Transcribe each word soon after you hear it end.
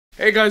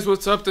Hey guys,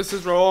 what's up? This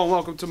is Raul and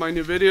welcome to my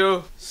new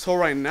video. So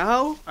right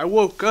now, I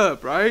woke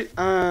up, right?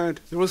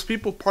 And there was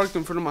people parked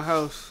in front of my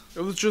house. It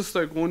was just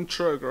like one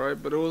truck, right?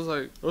 But it was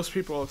like, there was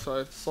people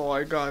outside. So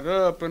I got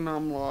up and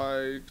I'm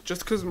like,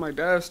 just cause my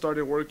dad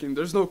started working,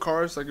 there's no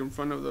cars like in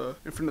front of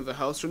the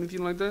house or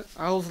anything like that.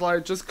 I was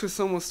like, just cause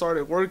someone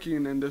started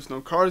working and there's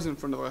no cars in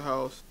front of the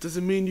house,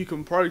 doesn't mean you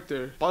can park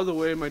there. By the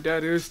way, my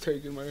dad is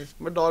taking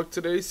my dog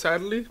today,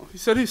 sadly. He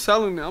said he's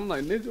selling it. I'm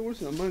like, nigga, where's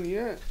the money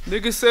at?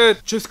 Nigga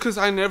said, just cause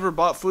I never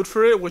bought food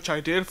for it, which I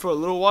did for a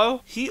little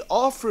while, he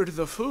offered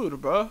the food,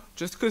 bro.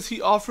 Just cause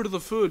he offered the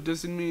food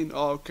doesn't mean,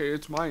 oh, okay,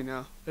 it's mine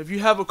now. If you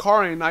have a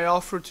car and I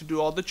offer to do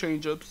all the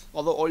change-ups,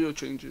 all the oil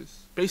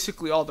changes,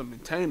 basically all the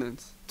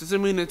maintenance,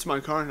 doesn't mean it's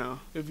my car now.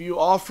 If you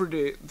offered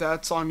it,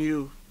 that's on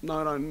you,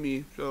 not on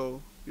me.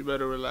 So you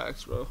better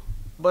relax, bro.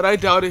 But I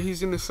doubt it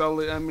he's gonna sell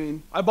it. I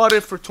mean, I bought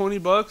it for 20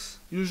 bucks.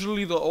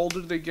 Usually the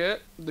older they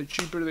get, the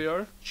cheaper they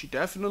are. She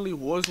definitely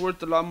was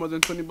worth a lot more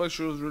than 20 bucks.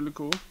 She was really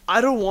cool. I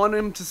don't want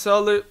him to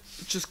sell it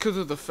just because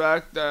of the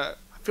fact that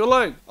I feel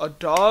like a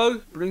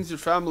dog brings your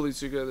family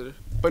together,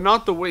 but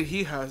not the way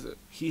he has it.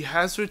 He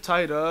has her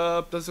tied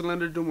up, doesn't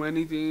let her do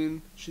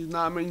anything. She's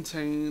not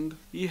maintained.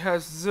 He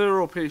has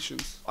zero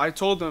patience. I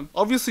told him,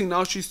 obviously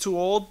now she's too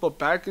old, but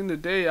back in the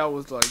day I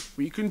was like,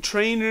 we can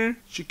train her.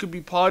 She could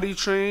be potty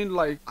trained.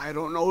 Like, I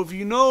don't know if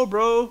you know,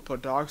 bro,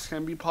 but dogs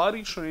can be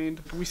potty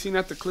trained. We seen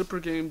at the Clipper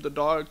game, the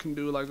dog can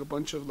do like a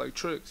bunch of like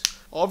tricks.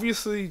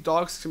 Obviously,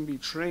 dogs can be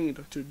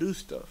trained to do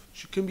stuff.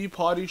 She can be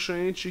potty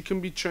trained. She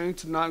can be trained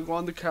to not go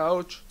on the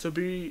couch, to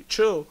be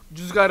chill. You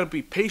just gotta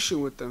be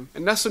patient with them.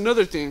 And that's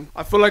another thing.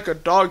 I feel like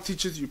a dog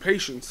teaches you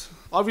patience.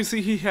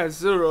 Obviously, he has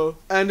zero.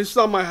 And it's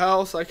not my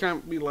house. I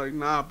can't be like,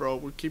 nah, bro,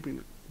 we're keeping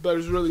it.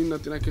 There's really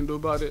nothing I can do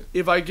about it.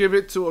 If I give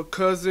it to a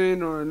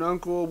cousin or an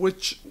uncle,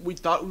 which we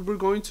thought we were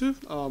going to,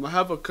 I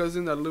have a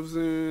cousin that lives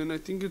in, I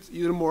think it's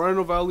either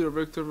Moreno Valley or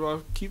Victor. I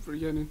keep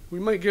forgetting. We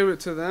might give it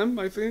to them,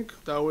 I think.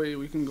 That way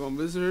we can go and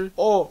visit her.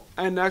 Oh,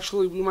 and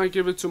actually we might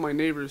give it to my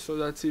neighbors, so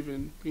that's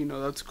even, you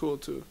know, that's cool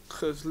too.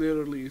 Because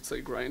literally it's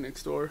like right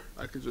next door.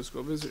 I could just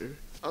go visit her.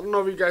 I don't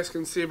know if you guys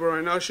can see, but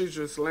right now she's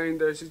just laying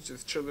there. She's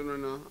just chilling right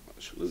now.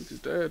 She looks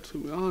dead, to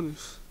be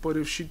honest. But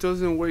if she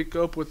doesn't wake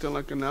up within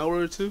like an hour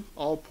or two,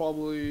 I'll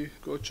probably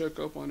go check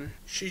up on her.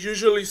 She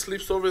usually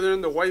sleeps over there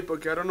in the white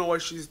bucket. I don't know why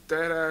she's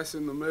dead ass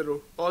in the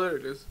middle. Oh, there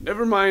it is.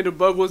 Never mind, the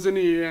bug was in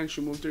her ear and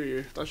she moved her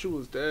ear. Thought she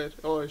was dead.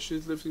 Oh,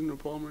 she's lifting her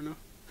palm right now.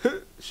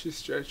 She's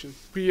stretching.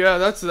 But yeah,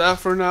 that's that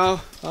for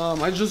now.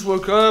 I just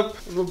woke up.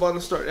 I'm about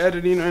to start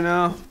editing right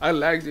now. I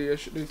lagged it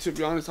yesterday, to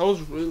be honest. I was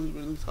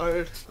really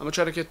tired. I'm gonna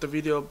try to get the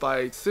video up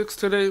by 6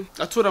 today.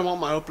 That's what I want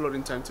my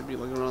uploading time to be,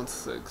 like around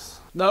 6.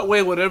 That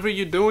way, whatever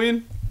you're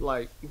doing,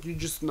 like, you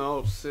just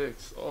know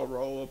 6. Oh,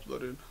 Raul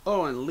uploaded.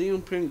 Oh, and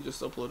Liam Pink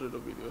just uploaded a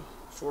video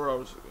 4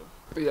 hours ago.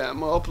 But yeah, I'm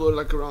gonna upload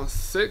like around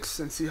 6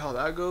 and see how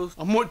that goes.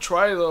 I'm gonna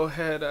try though,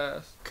 head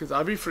ass, cause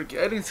I'll be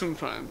forgetting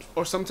sometimes,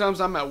 or sometimes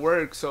I'm at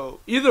work.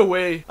 So either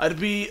way, I'd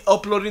be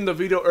uploading the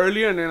video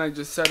earlier and then I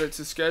just set it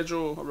to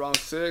schedule around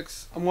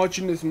 6. I'm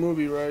watching this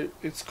movie, right?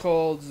 It's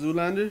called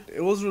Zoolander.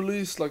 It was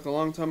released like a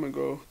long time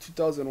ago,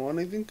 2001,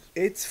 I think.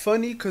 It's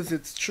funny cause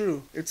it's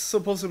true. It's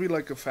supposed to be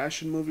like a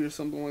fashion movie or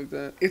something like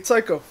that. It's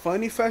like a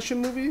funny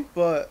fashion movie,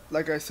 but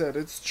like I said,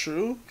 it's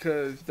true,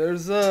 cause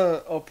there's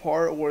a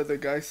part where the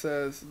guy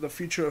says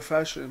the future of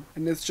fashion,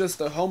 and it's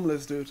just a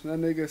homeless dude, and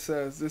that nigga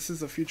says this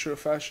is the future of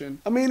fashion.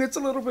 I mean, it's a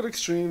little bit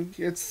extreme.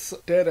 It's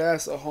dead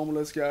ass a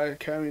homeless guy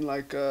carrying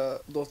like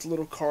those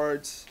little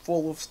carts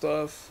full of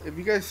stuff. If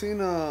you guys seen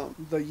the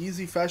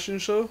Yeezy fashion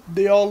show,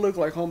 they all look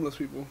like homeless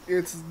people.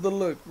 It's the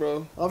look,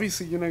 bro.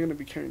 Obviously you're not gonna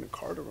be carrying a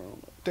cart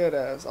around. Dead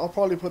ass. I'll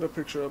probably put a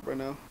picture up right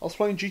now. I was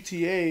playing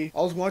GTA.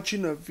 I was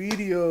watching a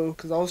video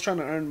because I was trying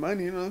to earn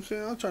money, you know what I'm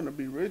saying? I'm trying to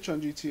be rich on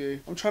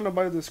GTA. I'm trying to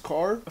buy this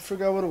car. I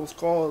forgot what it was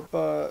called,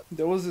 but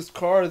there was this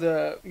car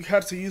that you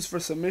had to use for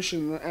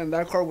submission, and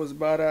that car was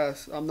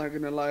badass. I'm not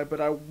gonna lie, but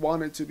I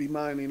want it to be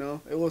mine, you know?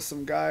 It was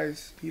some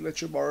guys. He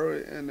let you borrow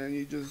it, and then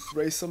you just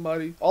race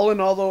somebody. All in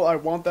all, though, I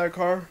want that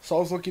car, so I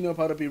was looking up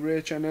how to be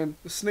rich, and then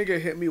this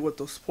nigga hit me with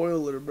the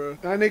spoiler, bro.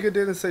 That nigga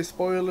didn't say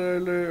spoiler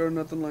alert or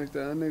nothing like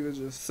that. That nigga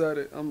just said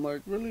it. I'm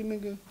like, really,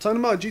 nigga?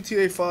 Talking about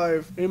GTA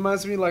 5, it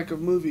reminds me like of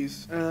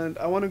movies, and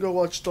I want to go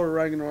watch Thor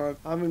Ragnarok.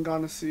 I haven't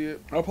gone to see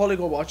it. I'll probably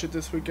go watch it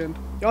this weekend.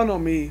 Y'all know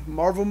me.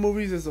 Marvel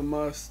movies is a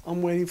must.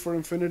 I'm waiting for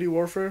Infinity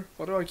Warfare.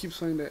 Why do I keep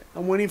saying that?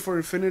 I'm waiting for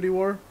Infinity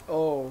War.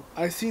 Oh,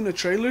 I seen a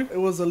trailer. It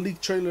was a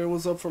leaked trailer. It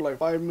was up for like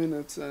 5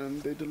 minutes,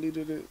 and they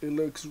deleted it. It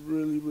looks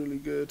really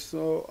good.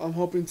 So I'm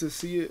hoping to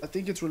see it. I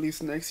think it's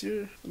released next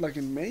year, like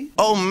in May.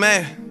 Oh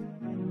man.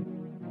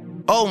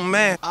 Oh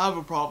man. I have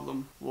a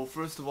problem. Well,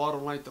 first of all, I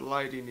don't like the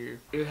lighting here.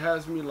 It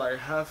has me like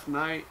half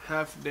night,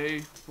 half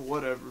day,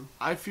 whatever.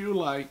 I feel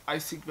like I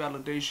seek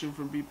validation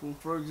from people.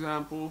 For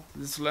example,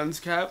 this lens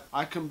cap,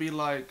 I can be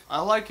like,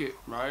 I like it,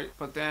 right?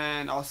 But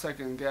then I'll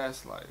second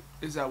guess, like,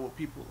 is that what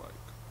people like?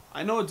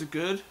 I know it's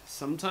good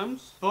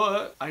sometimes,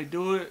 but I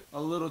do it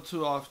a little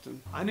too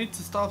often. I need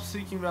to stop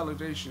seeking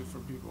validation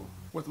from people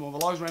with my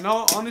vlogs right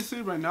now.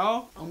 Honestly, right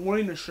now, I'm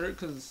wearing a shirt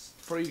because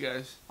for you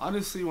guys.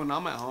 Honestly, when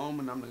I'm at home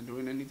and I'm not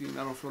doing anything,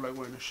 I don't feel like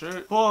wearing a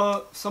shirt.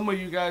 But some of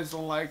you guys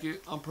don't like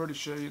it. I'm pretty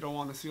sure you don't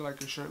want to see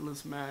like a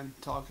shirtless man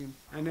talking.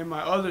 And then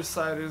my other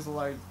side is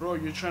like, bro,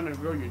 you're trying to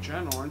grow your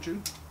channel, aren't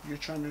you? You're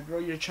trying to grow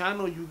your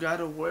channel, you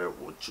gotta wear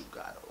what you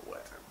gotta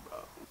wear, bro.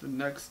 The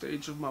next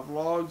stage of my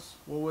vlogs,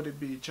 what would it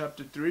be?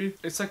 Chapter 3?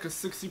 It's like a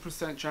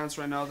 60% chance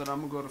right now that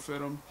I'm gonna go to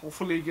FITM.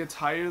 Hopefully it gets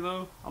higher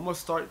though. I'm gonna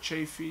start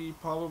Chafee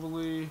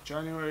probably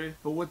January.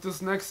 But with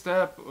this next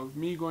step of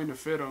me going to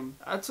FITM,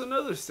 that's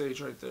another stage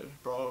right there.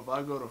 Bro, if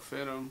I go to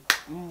FITM,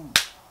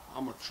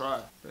 I'm gonna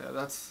try. Yeah,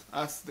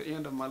 that's the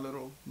end of my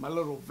little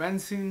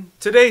venting.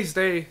 Today's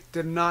day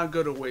did not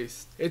go to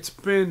waste. It's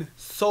been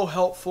so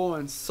helpful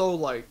and so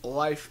like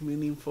life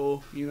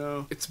meaningful, you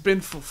know. It's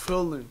been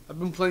fulfilling. I've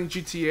been playing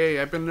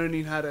GTA. I've been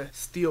learning how to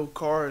steal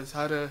cars,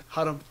 how to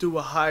do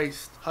a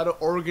heist, how to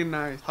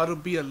organize, how to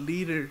be a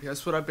leader.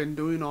 That's what I've been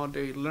doing all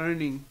day,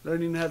 learning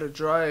how to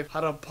drive, how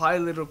to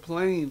pilot a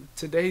plane.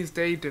 Today's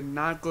day did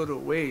not go to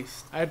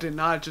waste. I did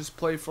not just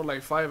play for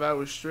like 5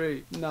 hours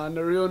straight. Nah, on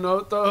the real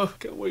note though,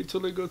 can't wait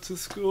till I go to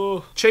school.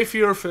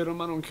 Chafee or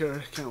FITM, I don't care.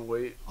 I can't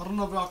wait. I don't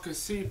know if y'all can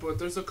see, but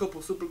there's a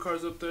couple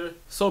supercars up there.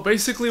 So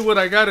basically what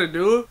I gotta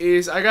do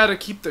is I gotta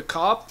keep the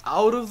cop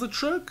out of the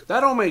truck.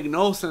 That don't make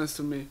no sense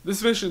to me.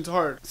 This mission's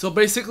hard. So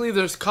basically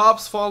there's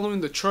cops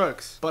following the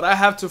trucks, but I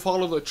have to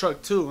follow the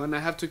truck too, and I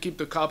have to keep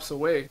the cops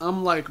away.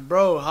 I'm like,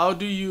 bro, how?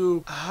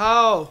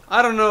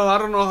 I don't know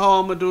how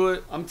I'm gonna do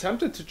it. I'm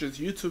tempted to just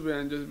YouTube it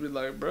and just be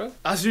like, bro.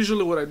 That's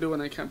usually what I do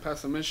when I can't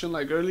pass a mission.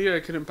 Like earlier I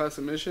couldn't pass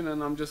a mission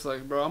and I'm just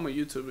like, bro, I'm gonna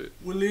YouTube it.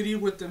 Willity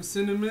with them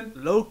cinnamon.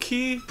 Low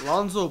key,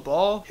 Lonzo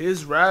Ball,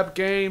 his rap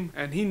game,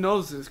 and he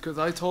knows this because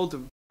I told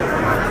him.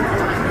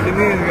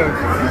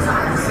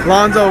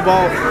 Lonzo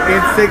Ball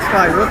in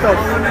 6'5". What's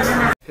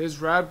up?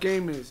 His rap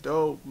game is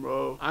dope,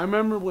 bro. I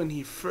remember when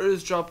he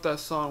first dropped that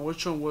song.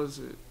 Which one was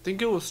it? I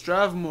think it was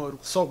Strav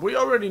Mode. So we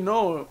already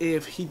know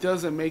if he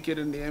doesn't make it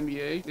in the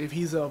NBA, if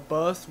he's a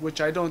bust,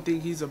 which I don't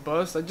think he's a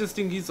bust. I just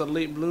think he's a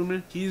late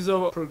bloomer. He's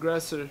a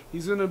progressor.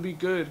 He's gonna be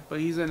good, but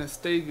he's gonna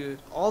stay good.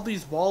 All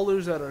these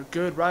ballers that are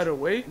good right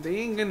away, they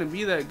ain't gonna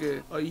be that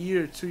good a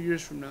year, 2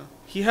 years from now.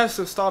 He has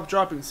to stop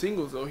dropping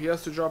singles though. He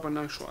has to drop an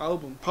actual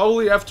album.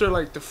 Probably after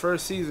like the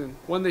first season.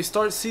 When they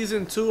start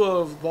season 2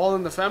 of Ball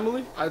in the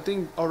Family, I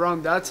think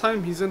around that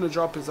time he's gonna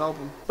drop his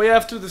album. But yeah,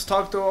 after this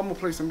talk though, I'm gonna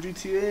play some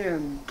GTA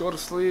and go to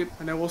sleep,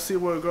 and then we'll see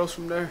where it goes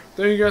from there.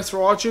 Thank you guys for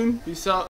watching. Peace out.